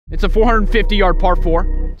It's a 450-yard par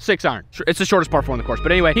 4, 6 iron. It's the shortest par 4 on the course.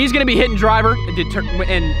 But anyway, he's gonna be hitting driver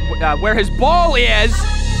and where his ball is.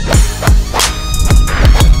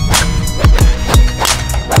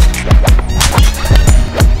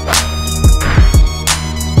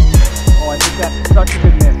 Oh, I think that's such a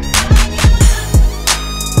good miss.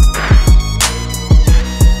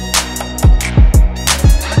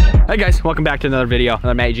 Hey guys, welcome back to another video,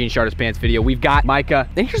 another Matt Eugene Shard's Pants video. We've got Micah,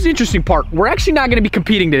 and here's the interesting part. We're actually not gonna be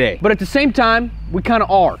competing today, but at the same time, we kind of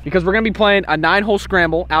are, because we're gonna be playing a 9-hole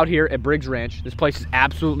scramble out here at Briggs Ranch. This place is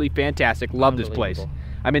absolutely fantastic. Love this place.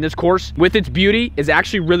 I mean, this course, with its beauty, is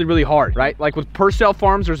actually really, really hard, right? Like with Purcell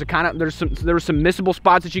Farms, there were some missable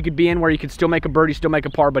spots that you could be in where you could still make a birdie, still make a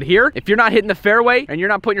par. But here, if you're not hitting the fairway and you're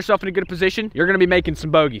not putting yourself in a good position, you're gonna be making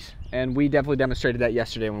some bogeys. And we definitely demonstrated that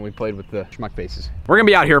yesterday when we played with the schmuck faces. We're gonna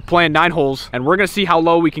be out here playing 9 holes, and we're gonna see how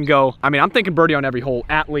low we can go. I mean, I'm thinking birdie on every hole,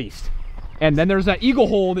 at least. And then there's that eagle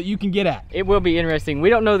hole that you can get at. It will be interesting. We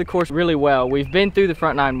don't know the course really well. We've been through the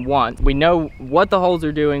front 9 once. We know what the holes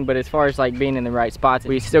are doing, but as far as like being in the right spots,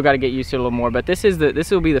 we still got to get used to it a little more. But this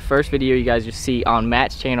will be the first video you guys just see on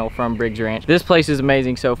Matt's channel from Briggs Ranch. This place is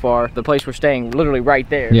amazing so far. The place we're staying, literally right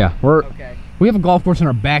there. Yeah, we have a golf course in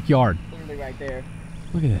our backyard. Literally right there.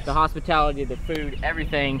 Look at this. The hospitality, the food,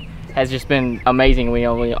 everything has just been amazing. We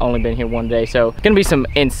only been here one day, so it's gonna be some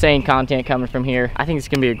insane content coming from here. I think it's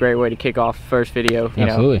gonna be a great way to kick off first video. You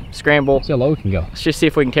Absolutely. know, scramble. See how low we can go. Let's just see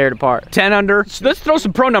if we can tear it apart. 10 under. So let's throw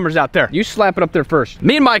some pro numbers out there. You slap it up there first.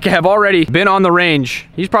 Me and Micah have already been on the range.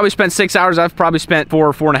 He's probably spent 6 hours. I've probably spent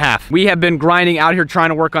 4.5. We have been grinding out here trying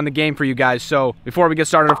to work on the game for you guys. So before we get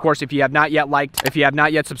started, of course, if you have not yet liked, if you have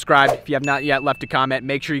not yet subscribed, if you have not yet left a comment,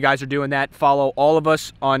 make sure you guys are doing that. Follow all of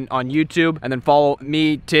us on YouTube, and then follow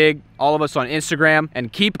me, Tig, all of us on Instagram,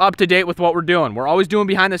 and keep up to date with what we're doing. We're always doing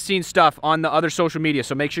behind the scenes stuff on the other social media,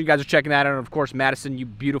 so make sure you guys are checking that out. And of course, Madison, you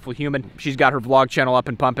beautiful human, she's got her vlog channel up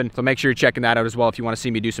and pumping, so make sure you're checking that out as well if you want to see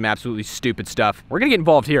me do some absolutely stupid stuff. We're gonna get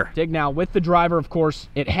involved here. Tig now with the driver, of course.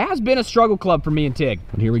 It has been a struggle club for me and Tig,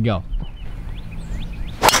 but here we go.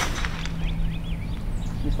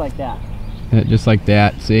 Just like that. Yeah, just like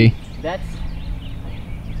that, see? I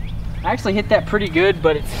actually hit that pretty good,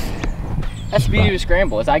 but that's the beauty of a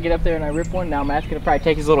scramble. As I get up there and I rip one, now Matt's gonna probably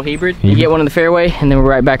take his little hybrid and get one in the fairway, and then we're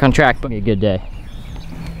right back on track. But be a good day.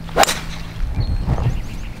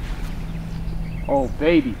 Oh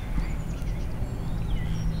baby.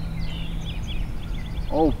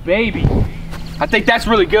 Oh baby. I think that's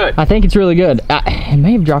really good. I think it's really good. It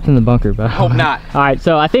may have dropped in the bunker, but I hope not. All right,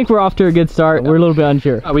 so I think we're off to a good start. We're a little bit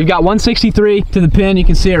unsure. We've got 163 to the pin. You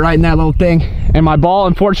can see it right in that little thing. And my ball,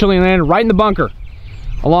 unfortunately, landed right in the bunker,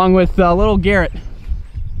 along with little Garrett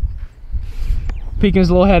peeking his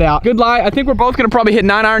little head out. Good lie. I think we're both gonna probably hit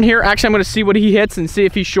 9 iron here. Actually, I'm gonna see what he hits and see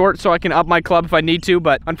if he's short so I can up my club if I need to.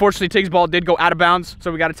 But unfortunately, Tig's ball did go out of bounds,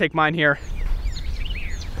 so we got to take mine here.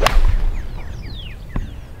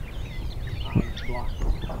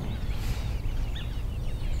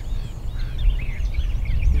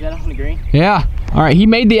 Is that on the green? Yeah. All right, he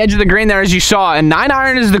made the edge of the green there, as you saw, and 9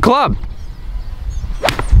 iron is the club.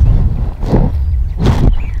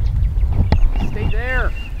 Stay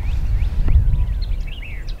there.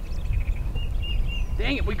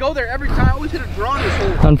 Dang it, we go there every time. I always hit a draw in this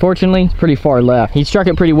hole. Unfortunately, it's pretty far left. He struck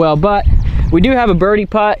it pretty well, but we do have a birdie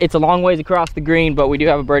putt. It's a long ways across the green, but we do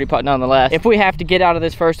have a birdie putt nonetheless. If we have to get out of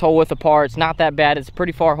this first hole with a par, it's not that bad. It's a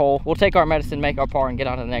pretty far hole. We'll take our medicine, make our par, and get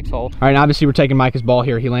on to the next hole. All right, obviously we're taking Micah's ball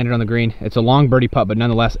here. He landed on the green. It's a long birdie putt, but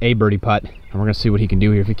nonetheless a birdie putt. And we're gonna see what he can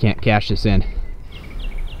do here if he can't cash this in.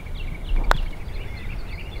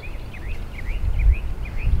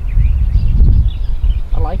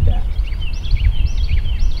 I like that.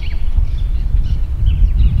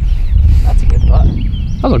 That's a good putt.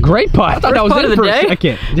 That was a great putt. I thought that was it for a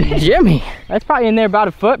second. Jimmy, that's probably in there about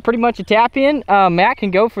a foot, pretty much a tap in. Matt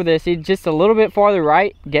can go for this. He's just a little bit farther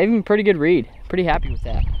right. Gave him a pretty good read. Pretty happy with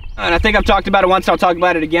that. And I think I've talked about it once, I'll talk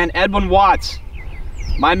about it again. Edwin Watts,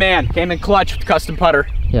 my man, came in clutch with custom putter.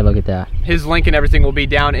 Yeah, look at that. His link and everything will be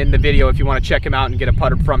down in the video if you want to check him out and get a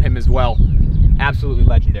putter from him as well. Absolutely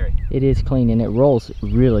legendary. It is clean and it rolls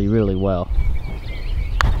really, really well.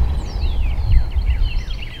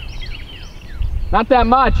 Not that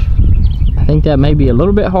much. I think that may be a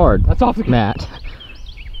little bit hard. That's off the Matt.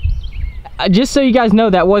 Just so you guys know,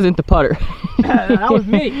 that wasn't the putter. That was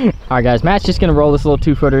me. All right, guys, Matt's just gonna roll this little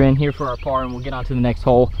 2-footer in here for our par, and we'll get on to the next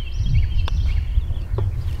hole.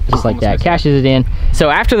 Just like that, cashes it in. So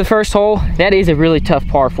after the first hole, that is a really tough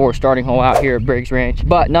par 4 starting hole out here at Briggs Ranch.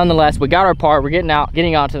 But nonetheless, we got our par. We're getting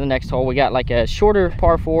on to the next hole. We got like a shorter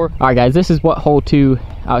par 4. All right, guys, this is what hole 2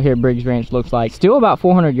 out here at Briggs Ranch looks like. Still about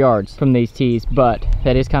 400 yards from these tees, but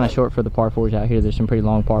that is kind of short for the par 4s out here. There's some pretty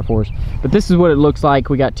long par 4s. But this is what it looks like.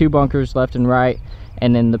 We got 2 bunkers left and right,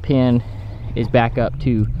 and then the pin is back up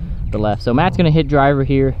to the left. So Matt's gonna hit driver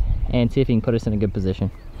here and see if he can put us in a good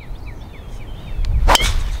position. God,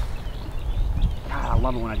 I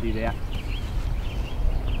love it when I do that.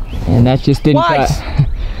 And that just didn't cut.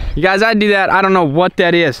 You guys, I do that. I don't know what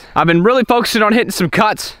that is. I've been really focusing on hitting some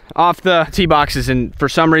cuts off the tee boxes, and for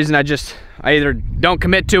some reason I either don't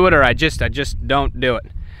commit to it or I just don't do it.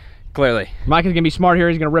 Clearly. Micah's gonna be smart here.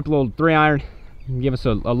 He's gonna rip a little 3-iron and give us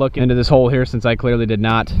a look into this hole here, since I clearly did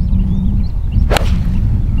not.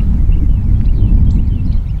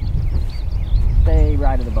 Stay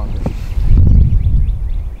right of the bunker.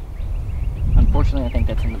 Unfortunately, I think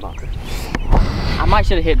that's in the bunker. I might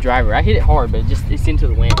should have hit driver. I hit it hard, but it's into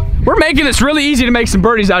the wind. We're making this really easy to make some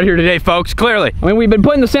birdies out here today, folks, clearly. I mean, we've been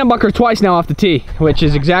putting the sand bunker twice now off the tee, which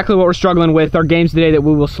is exactly what we're struggling with. Our games today that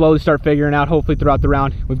we will slowly start figuring out, hopefully throughout the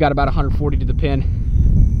round. We've got about 140 to the pin.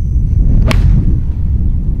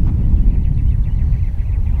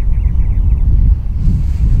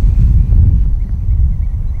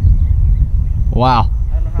 Wow.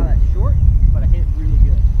 I don't know how that's short, but I hit it really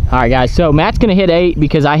good. All right, guys, so Matt's gonna hit 8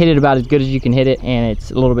 because I hit it about as good as you can hit it, and it's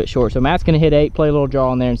a little bit short. So Matt's gonna hit 8, play a little draw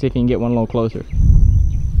on there, and see if he can get one a little closer.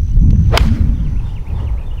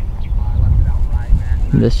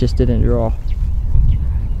 This just didn't draw.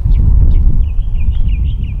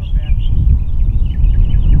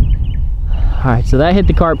 All right, so that hit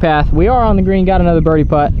the cart path. We are on the green, got another birdie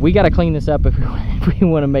putt. We got to clean this up if we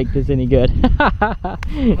want to make this any good.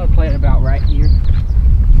 I'm gonna play it about right here.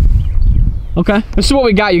 Okay, this is what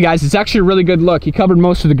we got, you guys. It's actually a really good look. He covered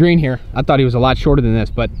most of the green here. I thought he was a lot shorter than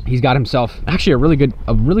this, but he's got himself actually a really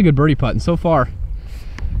good birdie putt. And so far,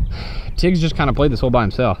 Tig's just kind of played this hole by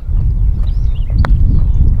himself.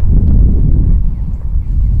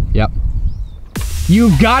 Yep.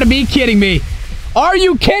 You gotta be kidding me. Are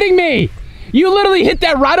you kidding me? You literally hit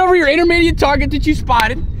that right over your intermediate target that you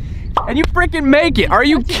spotted, and you freaking make it. Are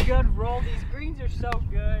you? That's a good roll. These greens are so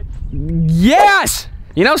good. Yes.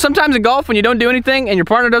 You know, sometimes in golf, when you don't do anything and your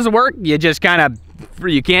partner doesn't work, you just kind of,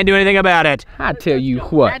 you can't do anything about it. I tell you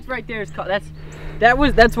what. That's right there is called, that's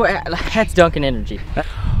dunking energy.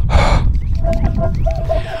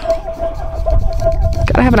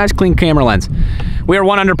 Gotta have a nice clean camera lens. We are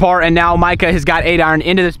 1 under par, and now Micah has got 8-iron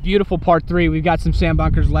into this beautiful par 3. We've got some sand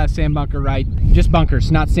bunkers left, sand bunker right. Just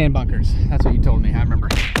bunkers, not sand bunkers. That's what you told me, I remember.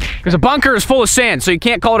 Because a bunker is full of sand, so you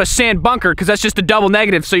can't call it a sand bunker because that's just a double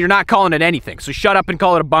negative, so you're not calling it anything. So shut up and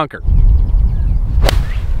call it a bunker.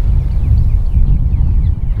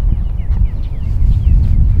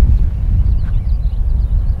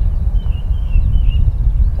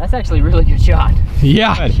 That's actually a really good shot.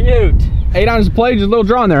 Yeah. Shoot. 8 irons of play, just a little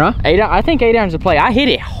draw in there, huh? I think 8 irons of play. I hit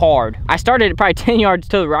it hard. I started at probably 10 yards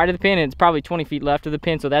to the right of the pin, and it's probably 20 feet left of the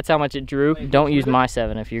pin, so that's how much it drew. Don't use my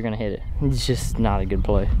 7 if you're gonna hit it. It's just not a good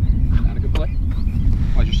play. Not a good play?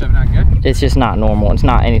 Was your 7 not good? It's just not normal. It's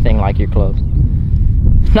not anything like your clubs.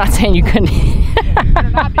 Not saying you couldn't.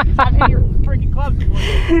 Not because I've hit your freaking clubs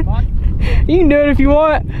before. You can do it if you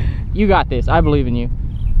want. You got this. I believe in you.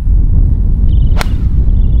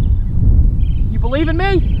 You believe in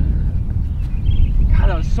me? God,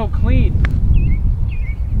 that was so clean.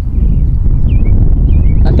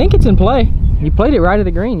 I think it's in play. You played it right of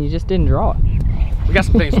the green. You just didn't draw it. We got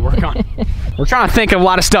some things to work on. We're trying to think of a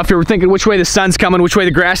lot of stuff here. We're thinking which way the sun's coming, which way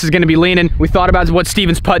the grass is going to be leaning. We thought about what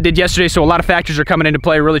Steven's putt did yesterday, so a lot of factors are coming into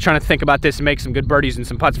play. We're really trying to think about this and make some good birdies and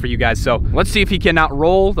some putts for you guys. So let's see if he can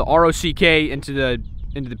roll the R-O-C-K into the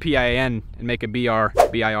P-I-N and make a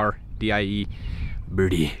B-R-D-I-E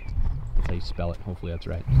birdie. That's how you spell it. Hopefully that's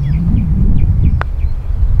right.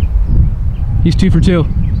 He's 2 for 2.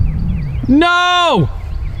 No!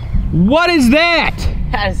 What is that?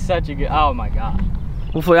 That is such a good, oh my God.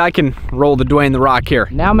 Hopefully I can roll the Dwayne the Rock here.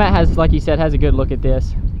 Now Matt has, like he said, has a good look at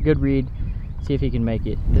this. Good read. See if he can make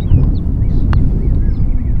it.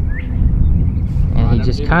 And he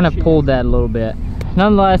just kind of pulled that a little bit.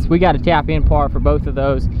 Nonetheless, we got a tap in par for both of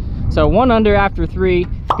those. So 1 under after 3,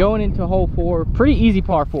 going into hole 4. Pretty easy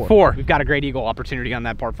par 4. We've got a great eagle opportunity on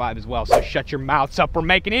that par 5 as well, so shut your mouths up, we're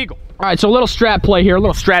making eagle. All right, so a little strat play here, a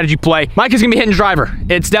little strategy play. Micah's gonna be hitting driver.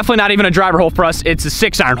 It's definitely not even a driver hole for us, it's a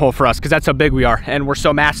 6-iron hole for us, because that's how big we are, and we're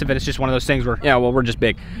so massive, and it's just one of those things where, yeah, well, we're just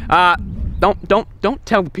big. Don't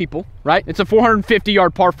tell the people, right? It's a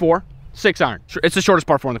 450-yard par 4. 6-iron. It's the shortest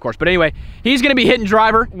par 4 on the course. But anyway, he's going to be hitting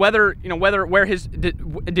driver. Where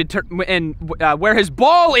his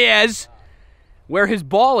ball is, where his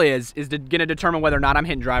ball is gonna determine whether or not I'm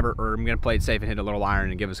hitting driver or I'm gonna play it safe and hit a little iron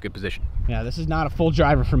and give us good position. Yeah, this is not a full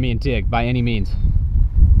driver for me and Tig by any means.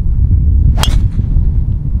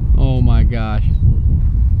 Oh my gosh.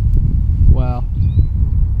 Wow.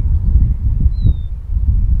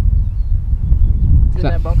 Is it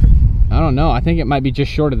that bunker? I don't know. I think it might be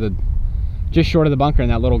just short of the bunker in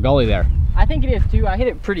that little gully there. I think it is too. I hit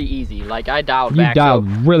it pretty easy. Like I dialed back. You dialed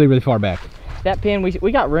really, really far back. That pin,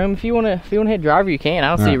 we got room. If you wanna hit driver, you can.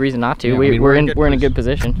 I don't see a reason not to. Yeah, we're in a good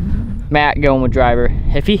position. Matt going with driver.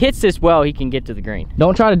 If he hits this well, he can get to the green.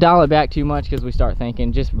 Don't try to dial it back too much because we start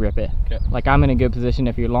thinking. Just rip it. Okay. Like I'm in a good position.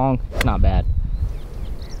 If you're long, it's not bad.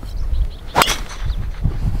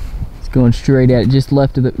 It's going straight at it, just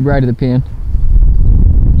left of the right of the pin.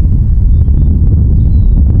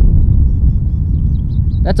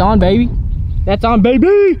 That's on, baby. That's on,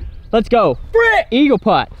 baby. Let's go. Frick! Eagle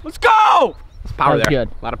putt. Let's go. There's power there. Good.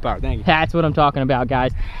 A lot of power. Thank you. That's what I'm talking about,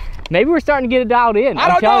 guys. Maybe we're starting to get it dialed in.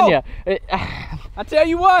 I'm telling you. I tell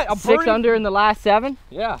you what. I'm 6 under in the last 7.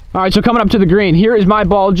 Yeah. All right, so coming up to the green, here is my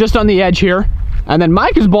ball just on the edge here. And then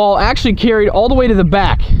Micah's ball actually carried all the way to the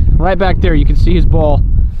back. Right back there, you can see his ball.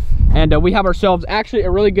 And we have ourselves actually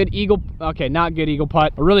a really good eagle, okay, not good eagle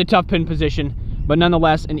putt, a really tough pin position, but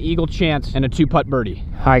nonetheless an eagle chance and a 2-putt birdie.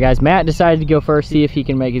 All right, guys, Matt decided to go first, see if he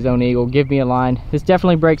can make his own eagle. Give me a line. This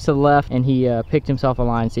definitely breaks to the left, and he picked himself a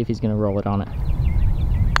line, see if he's gonna roll it on it.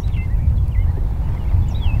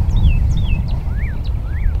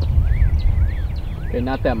 Okay,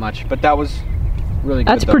 not that much, but that was really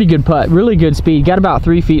good. That's a pretty good putt, really good speed. Got about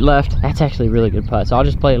 3 feet left. That's actually a really good putt, so I'll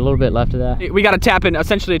just play a little bit left of that. We got a tap in,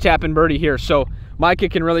 essentially a tap in birdie here, so Micah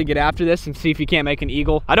can really get after this and see if he can't make an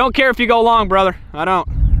eagle. I don't care if you go long, brother. I don't.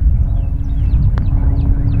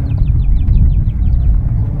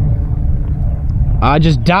 I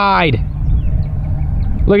just died.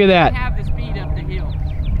 Look at that. We have the speed up the hill.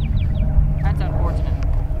 That's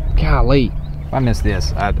unfortunate. Golly. If I miss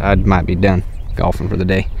this, I might be done golfing for the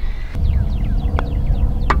day.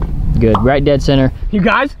 Good, right dead center. You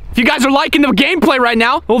guys, if you guys are liking the gameplay right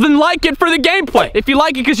now, well then like it for the gameplay. If you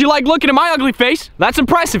like it because you like looking at my ugly face, that's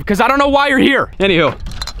impressive because I don't know why you're here.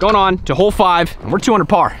 Anywho, going on to hole 5, and we're 2 under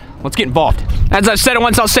par. Let's get involved. As I've said it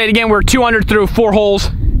once, I'll say it again, we're 2 under through 4 holes,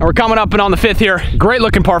 and we're coming up and on the 5th here. Great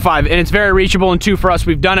looking par 5, and it's very reachable and 2 for us.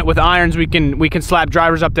 We've done it with irons. We can slap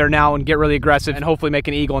drivers up there now and get really aggressive and hopefully make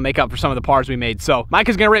an eagle and make up for some of the pars we made. So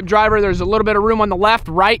Micah's gonna rip driver. There's a little bit of room on the left,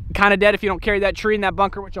 right, kind of dead if you don't carry that tree in that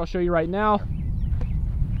bunker, which I'll show you right now.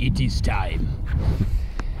 It is time.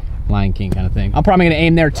 Lion King kind of thing. I'm probably gonna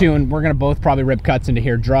aim there too, and we're gonna both probably rip cuts into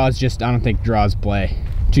here. Draws just, I don't think draws play.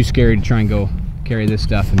 Too scary to try and go carry this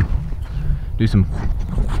stuff and do some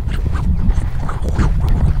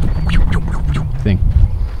thing.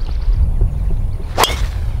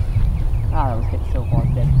 Oh, that was hit so hard,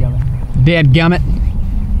 dadgummit. Dadgummit.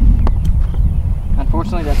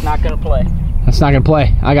 Unfortunately, that's not gonna play. That's not gonna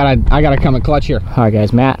play. I gotta come in clutch here. All right,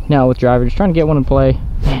 guys, Matt now with driver, just trying to get one in play.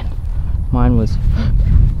 Man, mine was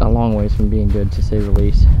a long ways from being good, to say the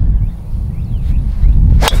least.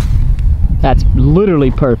 That's literally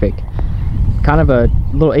perfect. Kind of a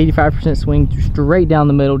little 85% swing straight down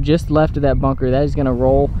the middle, just left of that bunker. That is gonna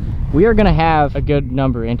roll. We are gonna have a good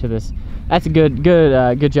number into this. That's a good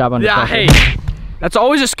job on the pressure. Hey, that's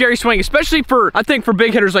always a scary swing, especially for, I think, for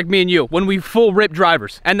big hitters like me and you, when we full rip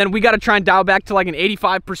drivers. And then we got to try and dial back to like an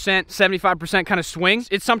 85%, 75% kind of swing.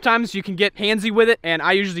 It's sometimes you can get handsy with it, and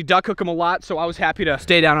I usually duck hook them a lot, so I was happy to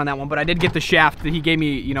stay down on that one. But I did get the shaft that he gave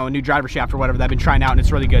me, you know, a new driver shaft or whatever that I've been trying out, and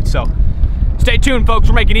it's really good. So stay tuned, folks.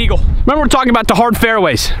 We're making eagle. Remember, we're talking about the hard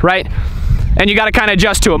fairways, right? And you got to kind of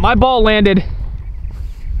adjust to it. My ball landed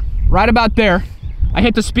right about there. I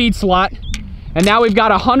hit the speed slot, and now we've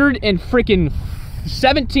got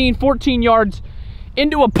 14 yards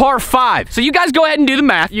into a par 5. So you guys go ahead and do the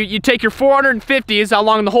math. You take your 450 is how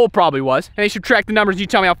long the hole probably was, and you subtract the numbers. You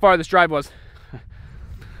tell me how far this drive was.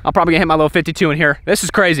 I'm probably gonna hit my little 52 in here. This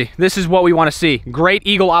is crazy. This is what we want to see. Great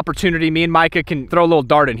eagle opportunity. Me and Micah can throw a little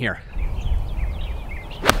dart in here.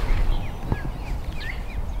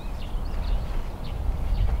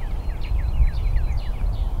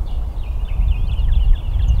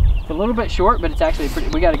 A little bit short, but it's actually pretty,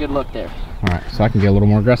 we got a good look there. All right, so I can get a little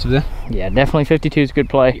more aggressive then? Yeah, definitely 52 is a good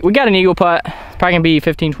play. We got an eagle putt. It's probably gonna be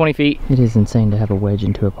 15, 20 feet. It is insane to have a wedge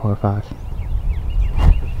into a par 5.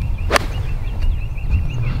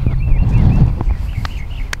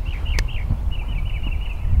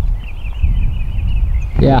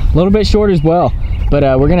 Yeah, a little bit short as well, but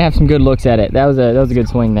we're gonna have some good looks at it. That was a good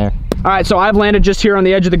swing there. All right, so I've landed just here on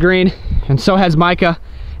the edge of the green, and so has Micah.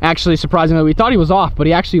 Actually, surprisingly, we thought he was off, but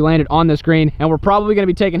he actually landed on this green, and we're probably gonna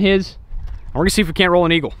be taking his And we're gonna see if we can't roll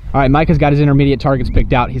an eagle. All right, Micah's got his intermediate targets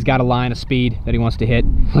picked out. He's got a line of speed that he wants to hit.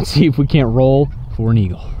 Let's see if we can't roll for an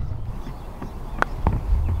eagle.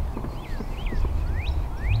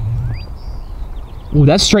 Ooh,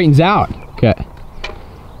 that straightens out. Okay.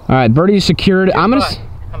 All right, birdie is secured. I'm gonna.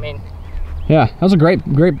 I mean. Yeah, that was a great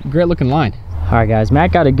looking line. All right, guys.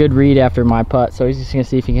 Matt got a good read after my putt, so he's just gonna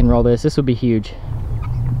see if he can roll this. This will be huge.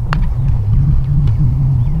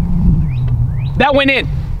 That went in.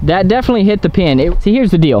 That definitely hit the pin. See, here's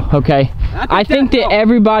the deal, okay? I think that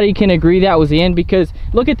everybody can agree that was in because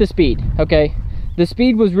look at the speed, okay? The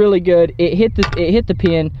speed was really good. It hit the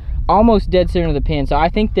pin, almost dead center of the pin. So I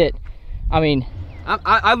think that, I mean,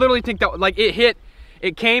 I literally think that like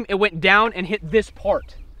it came, it went down and hit this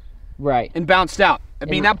part, right, and bounced out. I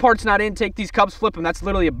mean, that part's not in. Take these Cubs, flip them. That's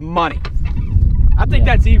literally money. I think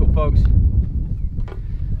that's eagle, folks.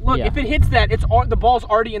 Look, if it hits that, the ball's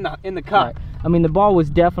already in the cup. Right. I mean, the ball was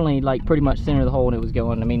definitely like pretty much center of the hole when it was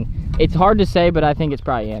going. I mean, it's hard to say, but I think it's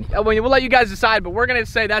probably in. I mean, we'll let you guys decide, but we're gonna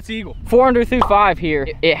say that's eagle. 4 under through 5 here.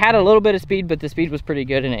 It had a little bit of speed, but the speed was pretty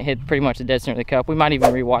good and it hit pretty much the dead center of the cup. We might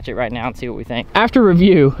even rewatch it right now and see what we think. After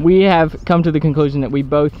review, we have come to the conclusion that we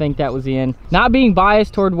both think that was in. Not being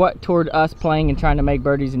biased toward us playing and trying to make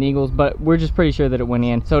birdies and eagles, but we're just pretty sure that it went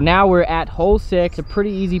in. So now we're at hole 6, a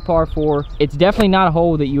pretty easy par 4. It's definitely not a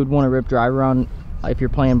hole that you would want to rip driver on if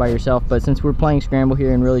you're playing by yourself, but since we're playing scramble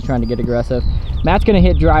here and really trying to get aggressive, Matt's gonna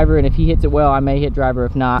hit driver, and if he hits it well, I may hit driver.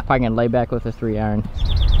 If not, I can lay back with a 3-iron.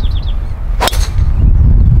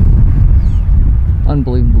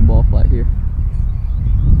 Unbelievable ball flight here.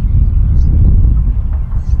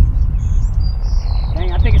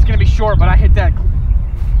 Dang, I think it's gonna be short, but I hit that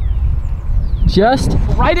just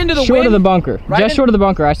right into the short wind. Of the bunker. Right just short of the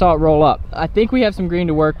bunker. I saw it roll up. I think we have some green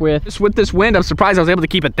to work with. Just with this wind, I'm surprised I was able to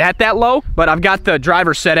keep it that low, but I've got the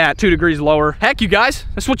driver set at 2 degrees lower. Heck, you guys,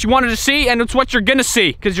 that's what you wanted to see, and it's what you're gonna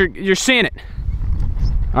see, because you're seeing it.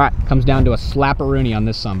 All right, comes down to a slap-a-rooney on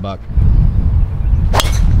this sunbuck.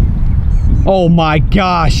 Oh my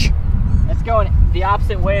gosh. It's going the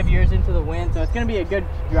opposite way of yours into the wind, so it's gonna be a good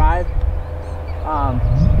drive.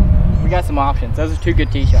 We got some options. Those are 2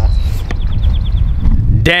 good tee shots.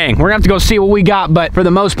 Dang, we're gonna have to go see what we got, but for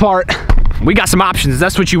the most part, we got some options.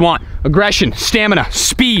 That's what you want. Aggression, stamina,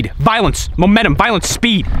 speed, violence, momentum, violence,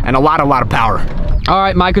 speed, and a lot of power. All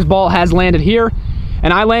right, Micah's ball has landed here,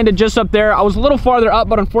 and I landed just up there. I was a little farther up,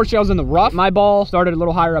 but unfortunately I was in the rough. My ball started a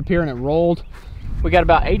little higher up here and it rolled. We got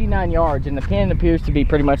about 89 yards, and the pin appears to be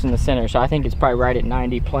pretty much in the center, so I think it's probably right at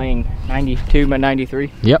 90, playing 92, but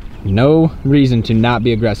 93. Yep, no reason to not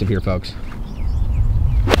be aggressive here, folks.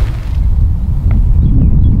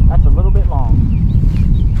 That's a little bit long.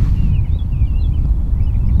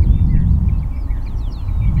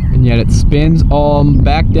 And yet it spins all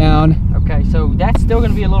back down. Okay, so that's still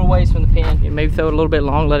gonna be a little ways from the pin. Maybe throw it a little bit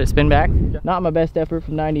long, let it spin back. Not my best effort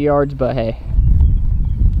from 90 yards, but hey.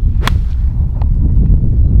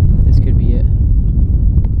 This could be it.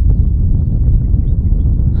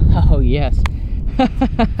 Oh, yes.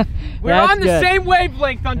 We're on the same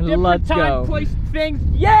wavelength on different time, place, things.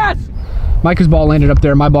 Yes! Micah's ball landed up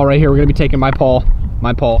there, my ball right here. We're gonna be taking my Paul.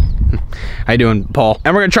 How you doing, Paul?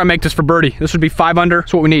 And we're gonna try and make this for birdie. This would be 5 under.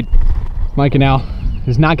 That's what we need. Micah now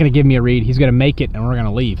is not gonna give me a read. He's gonna make it and we're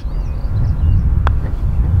gonna leave.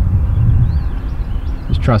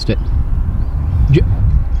 Just trust it.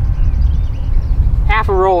 Half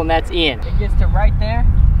a roll and that's in. It gets to right there.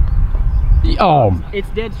 Oh. It's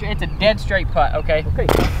dead straight. It's a dead straight putt. Okay. Okay.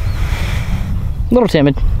 A little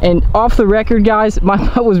timid. And off the record, guys, my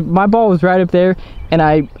ball was right up there, and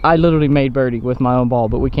I literally made birdie with my own ball,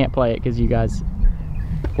 but we can't play it because you guys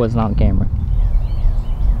wasn't on camera.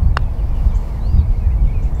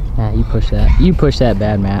 Ah, you pushed that. You pushed that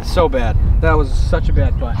bad, Matt. So bad. That was such a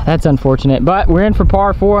bad putt. That's unfortunate, but we're in for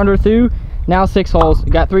par 4 under through. Now 6 holes.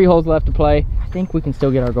 We got 3 holes left to play. I think we can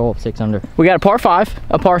still get our goal of 6 under. We got a par 5,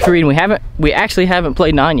 a par 3, and we actually haven't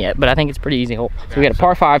played 9 yet, but I think it's a pretty easy hole. So we got a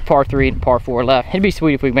par 5, par 3, and par 4 left. It'd be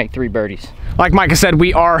sweet if we make 3 birdies. Like Micah said,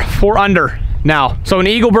 we are 4 under now. So an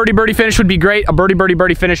eagle birdie finish would be great. A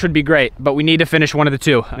birdie finish would be great, but we need to finish one of the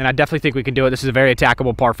 2. And I definitely think we can do it. This is a very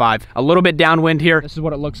attackable par 5. A little bit downwind here. This is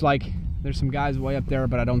what it looks like. There's some guys way up there,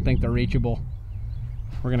 but I don't think they're reachable.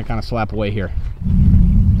 We're gonna kind of slap away here.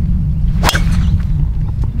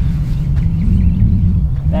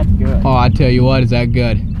 That's good. Oh, I tell you what, is that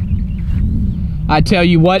good? I tell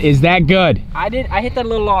you what, is that good? I hit that a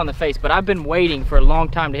little low on the face, but I've been waiting for a long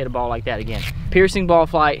time to hit a ball like that again. Piercing ball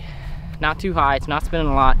flight, not too high, it's not spinning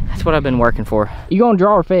a lot. That's what I've been working for. You going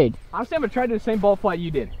draw or fade? I'm saying I'm gonna try to do the same ball flight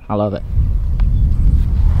you did. I love it.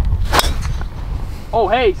 Oh,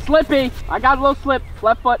 hey, slippy. I got a little slip.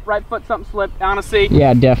 Left foot, right foot, something slipped. Honestly.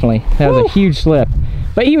 Yeah, definitely. That was a huge slip.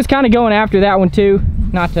 But he was kind of going after that one too.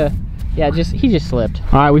 Not to, yeah, he just slipped.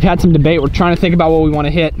 All right, we've had some debate. We're trying to think about what we want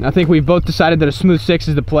to hit. I think we've both decided that a smooth 6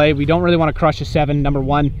 is the play. We don't really want to crush a 7, number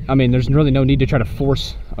 1. I mean, there's really no need to try to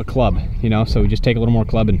force a club, you know? So we just take a little more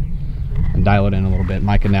club and dial it in a little bit.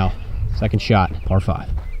 Micah now, second shot, par 5.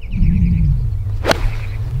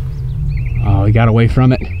 Oh, he got away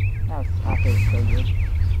from it. I think it's so good.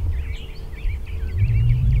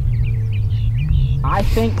 I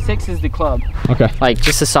think 6 is the club. Okay. Like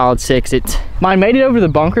just a solid 6. Mine made it over the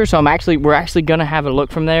bunker, so we're actually gonna have a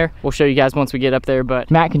look from there. We'll show you guys once we get up there, but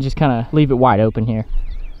Matt can just kind of leave it wide open here.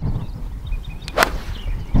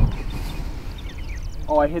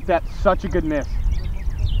 Oh, I hit that, such a good miss.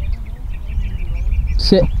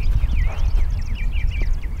 Sit.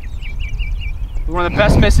 One of the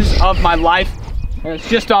best misses of my life, and it's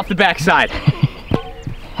just off the backside.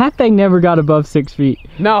 That thing never got above 6 feet.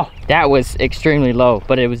 No. That was extremely low,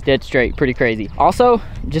 but it was dead straight, pretty crazy. Also,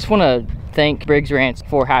 just want to thank Briggs Ranch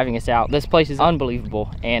for having us out. This place is unbelievable,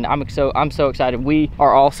 and I'm so excited. We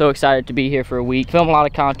are all so excited to be here for a week, film a lot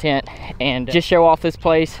of content, and just show off this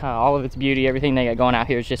place. All of its beauty, everything they got going out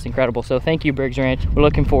here is just incredible. So thank you, Briggs Ranch. We're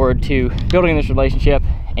looking forward to building this relationship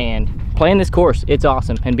and playing this course. It's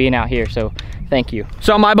awesome, and being out here, so thank you.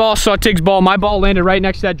 So my ball saw Tig's ball. My ball landed right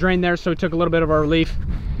next to that drain there, so it took a little bit of our relief.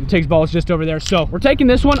 And Tig's ball is just over there. So we're taking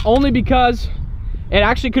this one only because it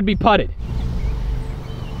actually could be putted.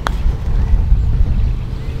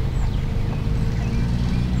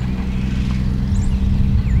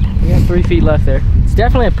 We got 3 feet left there. It's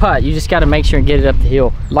definitely a putt. You just got to make sure and get it up the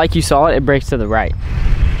hill. Like you saw it, it breaks to the right.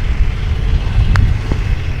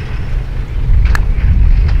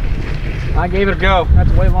 I gave it a go. That's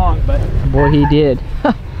way long, but boy, he did.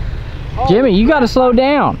 Jimmy, you got to slow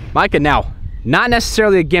down. Micah now, not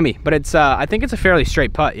necessarily a gimme, but it's I think it's a fairly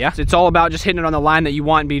straight putt. Yeah, it's all about just hitting it on the line that you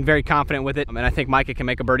want and being very confident with it. And I think Micah can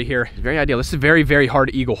make a birdie here. It's very ideal. This is a very, very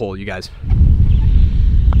hard eagle hole, you guys.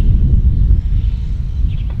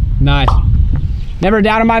 Nice. Never a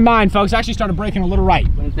doubt in my mind, folks. I actually started breaking a little right.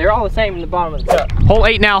 They're all the same in the bottom of the cup. Hole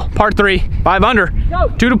 8 now, par 3, 5 under. Go.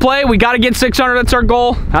 2 to play. We got to get 6 under. That's our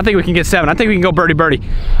goal. I think we can get 7. I think we can go birdie, birdie.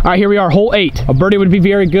 All right, here we are, hole 8. A birdie would be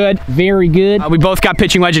very good. Very good. We both got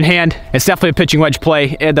pitching wedge in hand. It's definitely a pitching wedge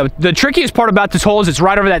play. And the trickiest part about this hole is it's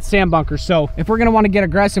right over that sand bunker. So if we're going to want to get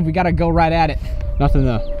aggressive, we got to go right at it. Nothing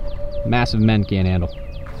the massive men can't handle.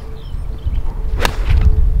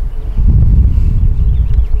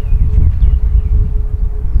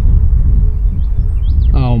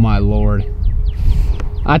 Oh my Lord.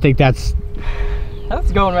 I think that's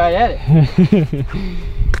going right at it. You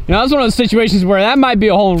know, that's one of those situations where that might be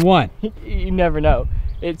a hole in one. You never know.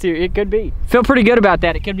 It could be. Feel pretty good about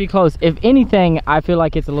that. It could be close. If anything, I feel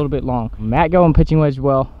like it's a little bit long. Matt going pitching wedge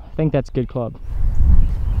well. I think that's a good club.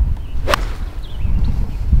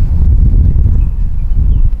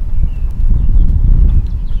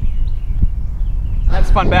 That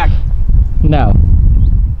spun back. No.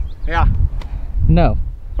 Yeah. No.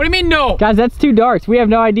 What do you mean no? Guys, that's 2 darts. We have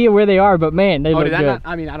no idea where they are, but man, they look good.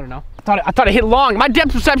 I mean, I don't know. I thought it hit long. My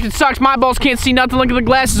depth perception sucks. My balls can't see nothing. Look at the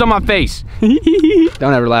glasses on my face.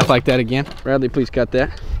 Don't ever laugh like that again. Bradley, please cut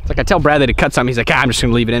that. It's like I tell Bradley to cut something. He's like, I'm just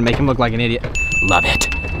gonna leave it in, make him look like an idiot. Love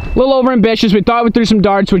it. A little over ambitious. We thought we threw some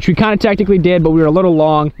darts, which we kind of technically did, but we were a little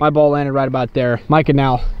long. My ball landed right about there. Micah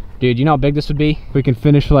now. Dude, you know how big this would be? We can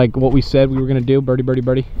finish like what we said we were gonna do. Birdie, birdie,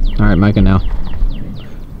 birdie. All right, Micah now.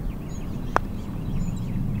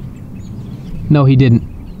 No, he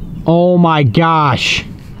didn't. Oh my gosh.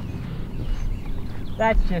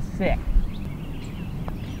 That's just sick.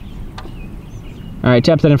 All right,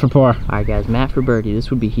 tap that in for par. All right, guys, Matt for birdie. This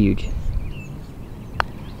would be huge.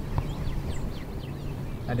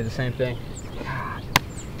 I did the same thing.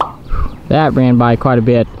 That ran by quite a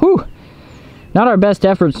bit. Whew. Not our best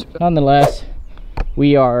efforts, nonetheless.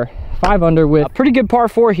 We are 5 under with a pretty good par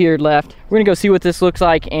 4 here left. We're gonna go see what this looks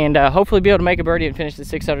like and hopefully be able to make a birdie and finish the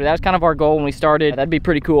 6 under. That was kind of our goal when we started. That'd be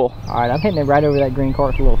pretty cool. All right, I'm hitting it right over that green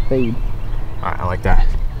cart for a little fade. All right, I like that.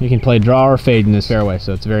 You can play draw or fade in this fairway,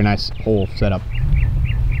 so it's a very nice hole setup.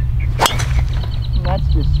 And that's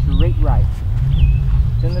just straight right.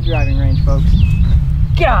 It's in the driving range, folks.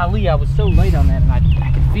 Golly, I was so late on that and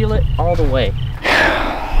I could feel it all the way.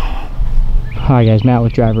 All right, guys, Matt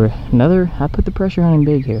with driver. I put the pressure on him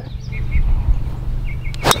big here.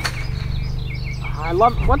 I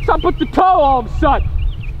love it. What's up with the toe all of a sudden?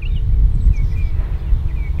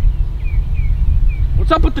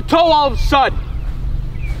 What's up with the toe all of a sudden?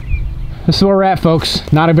 This is where we're at,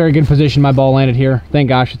 folks. Not a very good position my ball landed here. Thank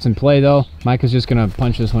gosh it's in play though. Micah's just gonna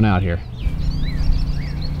punch this one out here.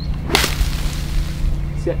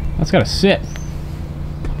 Sit. That's gotta sit.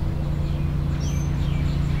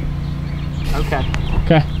 Okay.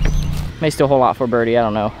 Okay. May still hold out for birdie, I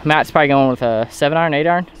don't know. Matt's probably going with a 7-iron,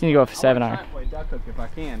 8-iron? He's gonna go with a 7-iron. If I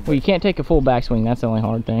can, Well, you can't take a full backswing, that's the only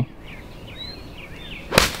hard thing.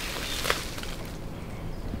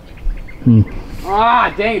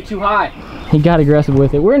 Ah, dang it, too high. He got aggressive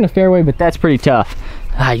with it. We're in the fairway, but that's pretty tough.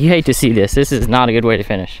 Ah, you hate to see this. This is not a good way to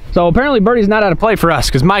finish. So apparently birdie's not out of play for us,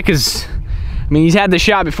 because Mike is, I mean, he's had the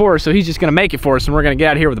shot before, so he's just gonna make it for us, and we're gonna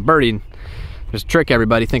get out of here with a birdie and just trick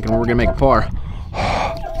everybody thinking we're gonna make a par.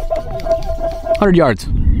 100 yards.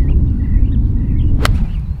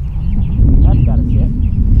 That's gotta sit.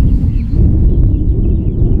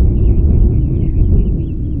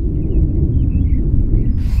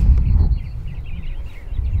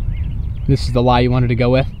 This is the lie you wanted to go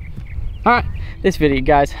with? All right, this video,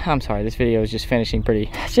 guys, I'm sorry, this video is just finishing pretty,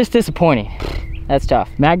 it's just disappointing. That's tough.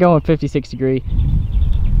 Matt going 56 degree.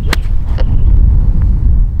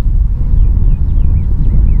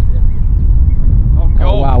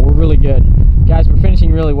 Oh wow, we're really good. Guys, we're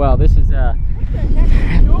finishing really well. This is,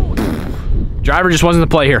 Driver just wasn't the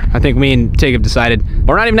play here. I think me and Tig have decided.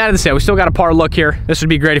 But we're not even out of this yet. We still got a par look here. This would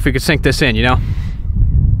be great if we could sink this in, you know?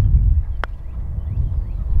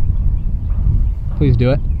 Please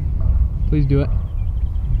do it. Please do it.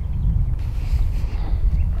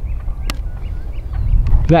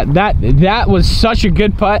 That was such a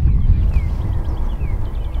good putt.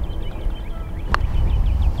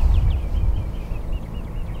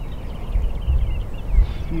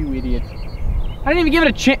 You idiot. I didn't even give it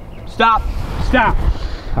a chance. Stop. Stop.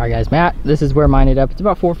 all right, guys, Matt, this is where mine ended up. It's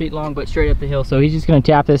about 4 feet long, but straight up the hill. So he's just gonna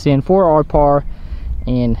tap this in for our par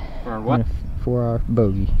and for our what? For our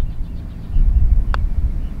bogey.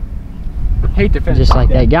 Hate to finish just like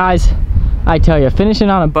that, guys. I tell you, finishing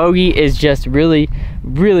on a bogey is just really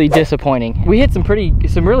disappointing. We hit some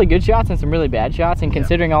really good shots and some really bad shots, and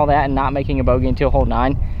considering all that and not making a bogey until hole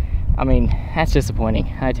 9, I mean, that's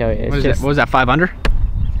disappointing. I tell you, it's what was that, 5 under?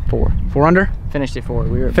 4. 4 under? Finished at 4.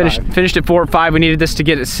 We were at finished at 4 or 5. We needed this to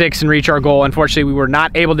get at 6 and reach our goal. Unfortunately, we were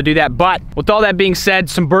not able to do that. But with all that being said,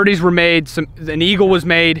 some birdies were made. An eagle was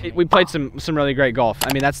made. We played some really great golf.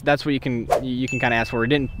 I mean, that's what you can kind of ask for.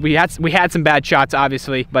 We had some bad shots,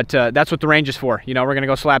 obviously, but that's what the range is for. You know, we're gonna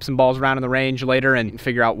go slap some balls around in the range later and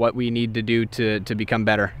figure out what we need to do to become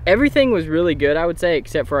better. Everything was really good, I would say,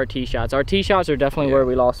 except for our tee shots. Our tee shots are definitely where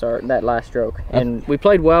we lost that last stroke. And we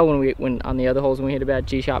played well when on the other holes when we hit a bad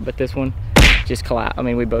tee shot, but this one just collapsed. I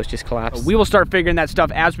mean, we both just collapsed. We will start figuring that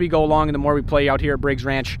stuff as we go along, and the more we play out here at Briggs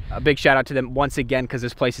Ranch. A big shout out to them once again, because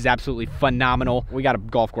this place is absolutely phenomenal. We got a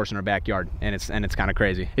golf course in our backyard, and it's kind of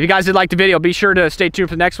crazy. If you guys did like the video, be sure to stay tuned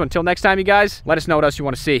for the next one. Until next time, you guys, let us know what else you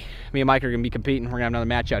want to see. Me and Mike are gonna be competing. We're gonna have another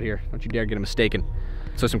match out here. Don't you dare get it mistaken.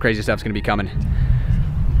 So some crazy stuff's gonna be coming.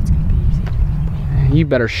 You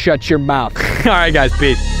better shut your mouth. All right, guys,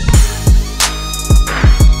 peace.